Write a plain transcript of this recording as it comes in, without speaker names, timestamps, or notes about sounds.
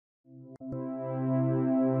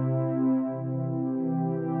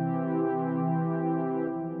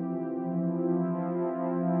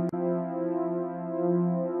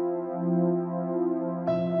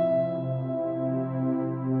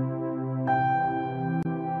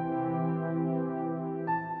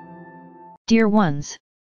Dear ones,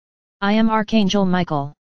 I am Archangel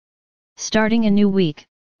Michael. Starting a new week,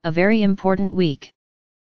 a very important week.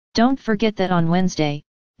 Don't forget that on Wednesday,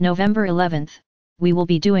 November 11th, we will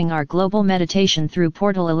be doing our global meditation through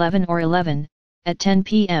Portal 11 or 11, at 10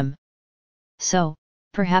 p.m. So,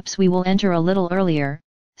 perhaps we will enter a little earlier,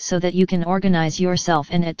 so that you can organize yourself,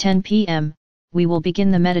 and at 10 p.m., we will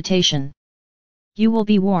begin the meditation. You will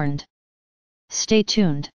be warned. Stay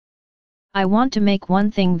tuned. I want to make one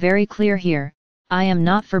thing very clear here, I am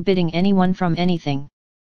not forbidding anyone from anything.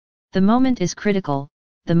 The moment is critical,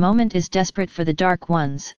 the moment is desperate for the dark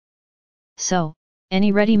ones. So,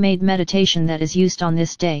 any ready-made meditation that is used on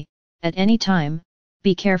this day, at any time,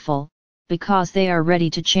 be careful, because they are ready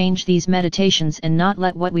to change these meditations and not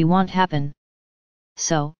let what we want happen.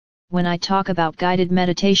 So, when I talk about guided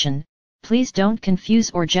meditation, please don't confuse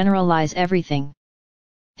or generalize everything.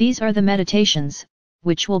 These are the meditations,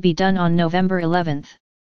 which will be done on November 11th.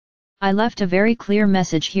 I left a very clear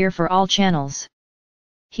message here for all channels.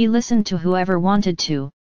 He listened to whoever wanted to.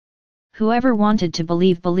 Whoever wanted to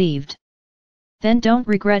believe believed. Then don't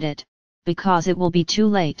regret it, because it will be too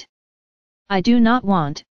late. I do not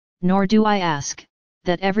want, nor do I ask,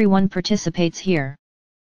 that everyone participates here.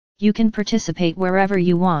 You can participate wherever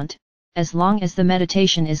you want, as long as the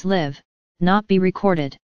meditation is live, not be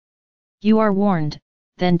recorded. You are warned,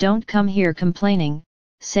 then don't come here complaining,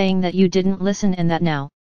 saying that you didn't listen and that now,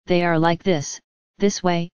 they are like this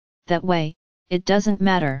way, that way, it doesn't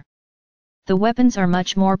matter. The weapons are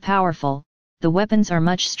much more powerful, the weapons are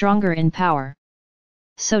much stronger in power.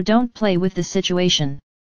 So don't play with the situation.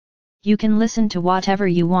 You can listen to whatever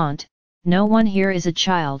you want, no one here is a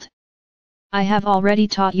child. I have already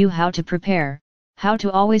taught you how to prepare, how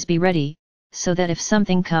to always be ready, so that if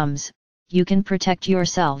something comes, you can protect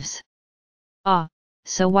yourselves.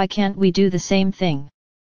 So why can't we do the same thing?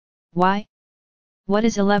 Why? What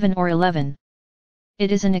is 11 or 11? It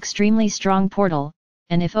is an extremely strong portal,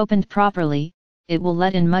 and if opened properly, it will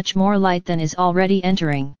let in much more light than is already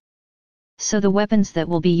entering. So the weapons that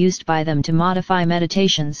will be used by them to modify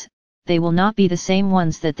meditations, they will not be the same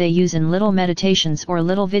ones that they use in little meditations or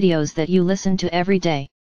little videos that you listen to every day.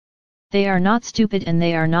 They are not stupid and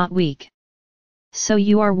they are not weak. So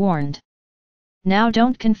you are warned. Now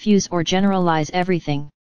don't confuse or generalize everything.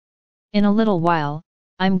 In a little while,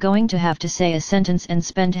 I'm going to have to say a sentence and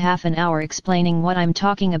spend half an hour explaining what I'm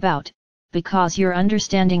talking about, because you're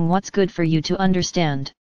understanding what's good for you to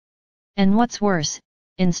understand. And what's worse,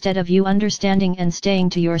 instead of you understanding and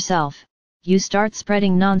staying to yourself, you start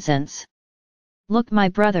spreading nonsense. Look, my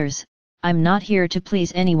brothers, I'm not here to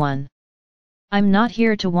please anyone. I'm not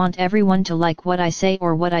here to want everyone to like what I say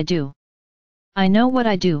or what I do. I know what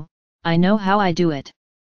I do, I know how I do it.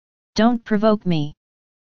 Don't provoke me.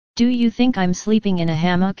 Do you think I'm sleeping in a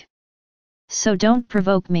hammock? So don't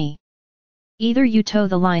provoke me. Either you toe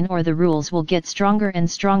the line or the rules will get stronger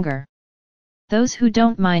and stronger. Those who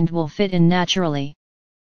don't mind will fit in naturally.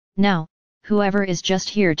 Now, whoever is just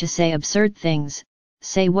here to say absurd things,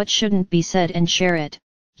 say what shouldn't be said and share it,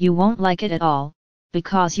 you won't like it at all,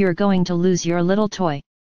 because you're going to lose your little toy.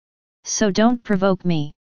 So don't provoke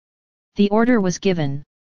me. The order was given.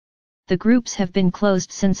 The groups have been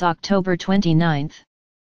closed since October 29th.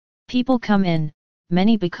 People come in,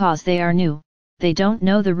 many because they are new, they don't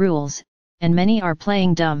know the rules, and many are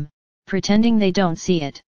playing dumb, pretending they don't see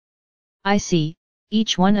it. I see,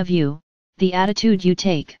 each one of you, the attitude you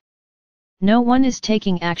take. No one is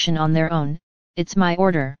taking action on their own, it's my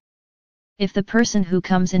order. If the person who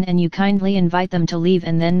comes in and you kindly invite them to leave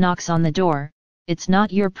and then knocks on the door, it's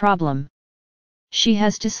not your problem. She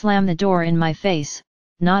has to slam the door in my face,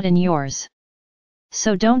 not in yours.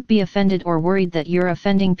 So don't be offended or worried that you're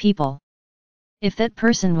offending people. If that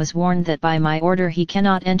person was warned that by my order he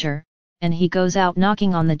cannot enter, and he goes out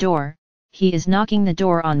knocking on the door, he is knocking the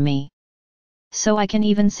door on me. So I can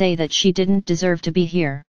even say that she didn't deserve to be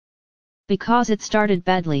here. Because it started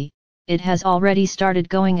badly, it has already started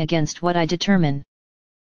going against what I determine.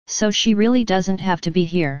 So she really doesn't have to be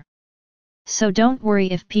here. So don't worry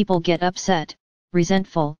if people get upset,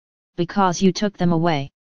 resentful, because you took them away.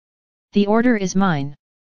 The order is mine.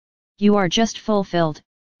 You are just fulfilled,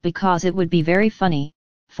 because it would be very funny,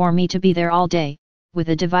 for me to be there all day, with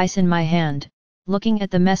a device in my hand, looking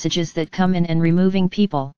at the messages that come in and removing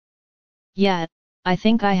people. Yet, I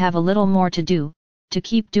think I have a little more to do, to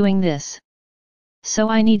keep doing this. So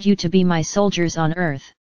I need you to be my soldiers on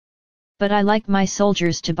earth. But I like my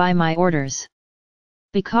soldiers to buy my orders.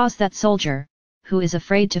 Because that soldier, who is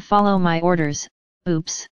afraid to follow my orders,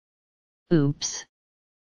 oops.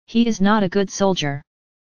 He is not a good soldier.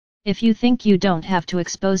 If you think you don't have to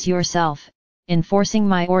expose yourself, enforcing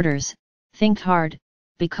my orders, think hard,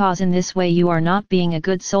 because in this way you are not being a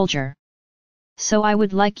good soldier. So I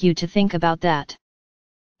would like you to think about that.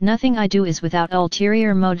 Nothing I do is without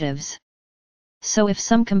ulterior motives. So if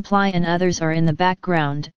some comply and others are in the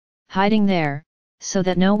background, hiding there, so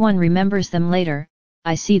that no one remembers them later,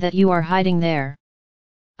 I see that you are hiding there.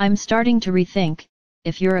 I'm starting to rethink,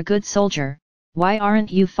 if you're a good soldier, why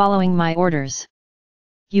aren't you following my orders?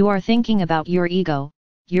 You are thinking about your ego,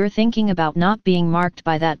 you're thinking about not being marked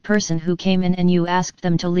by that person who came in and you asked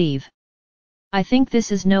them to leave. I think this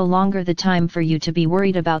is no longer the time for you to be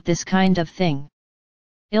worried about this kind of thing.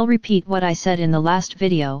 I'll repeat what I said in the last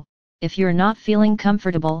video, if you're not feeling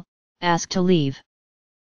comfortable, ask to leave.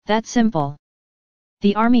 That's simple.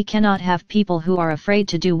 The army cannot have people who are afraid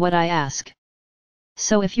to do what I ask.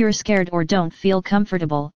 So if you're scared or don't feel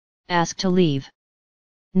comfortable, ask to leave.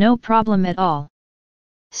 No problem at all.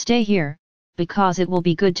 Stay here, because it will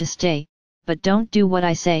be good to stay, but don't do what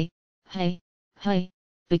I say, hey,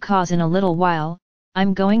 because in a little while,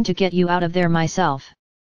 I'm going to get you out of there myself.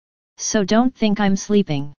 So don't think I'm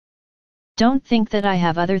sleeping. Don't think that I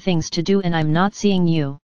have other things to do and I'm not seeing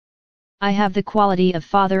you. I have the quality of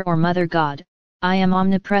Father or Mother God, I am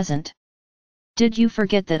omnipresent. Did you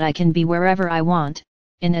forget that I can be wherever I want,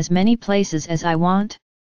 in as many places as I want?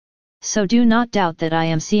 So do not doubt that I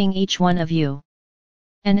am seeing each one of you.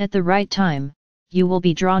 And at the right time, you will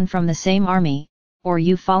be drawn from the same army, or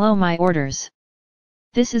you follow my orders.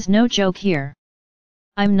 This is no joke here.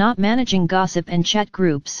 I'm not managing gossip and chat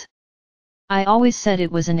groups. I always said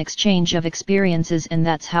it was an exchange of experiences and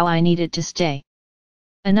that's how I need it to stay.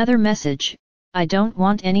 Another message, I don't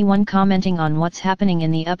want anyone commenting on what's happening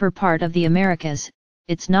in the upper part of the Americas,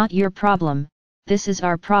 it's not your problem, this is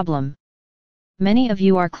our problem. Many of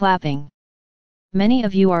you are clapping. Many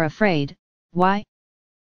of you are afraid, why?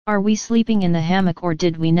 Are we sleeping in the hammock or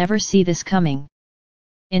did we never see this coming?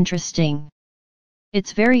 Interesting.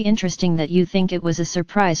 It's very interesting that you think it was a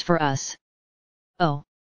surprise for us. Oh.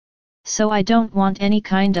 So I don't want any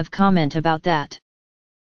kind of comment about that.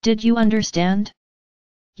 Did you understand?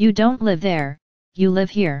 You don't live there, you live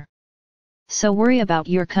here. So worry about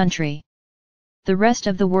your country. The rest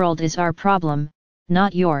of the world is our problem,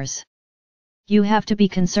 not yours. You have to be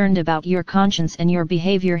concerned about your conscience and your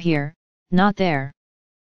behavior here, not there.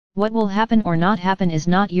 What will happen or not happen is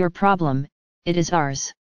not your problem, it is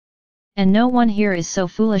ours. And no one here is so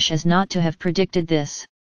foolish as not to have predicted this.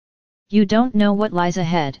 You don't know what lies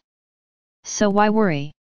ahead. So why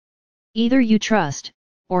worry? Either you trust,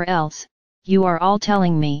 or else, you are all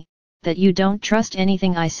telling me, that you don't trust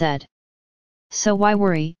anything I said. So why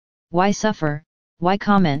worry, why suffer, why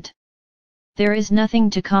comment? There is nothing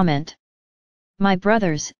to comment. My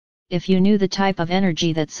brothers, if you knew the type of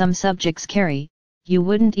energy that some subjects carry, you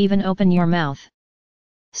wouldn't even open your mouth.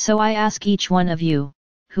 So I ask each one of you,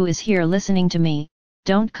 who is here listening to me,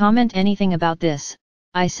 don't comment anything about this,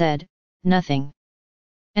 I said, nothing.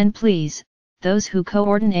 And please, those who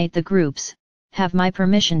coordinate the groups, have my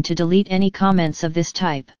permission to delete any comments of this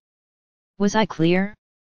type. Was I clear?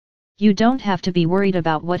 You don't have to be worried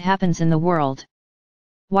about what happens in the world.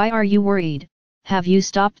 Why are you worried? Have you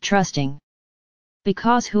stopped trusting?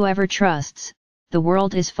 Because whoever trusts, the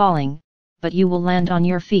world is falling, but you will land on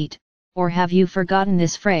your feet, or have you forgotten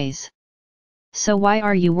this phrase? So why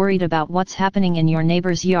are you worried about what's happening in your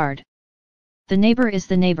neighbor's yard? The neighbor is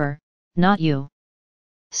the neighbor, not you.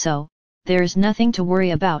 So, there's nothing to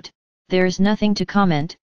worry about, there's nothing to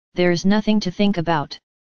comment, there's nothing to think about.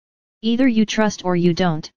 Either you trust or you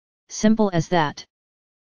don't, simple as that.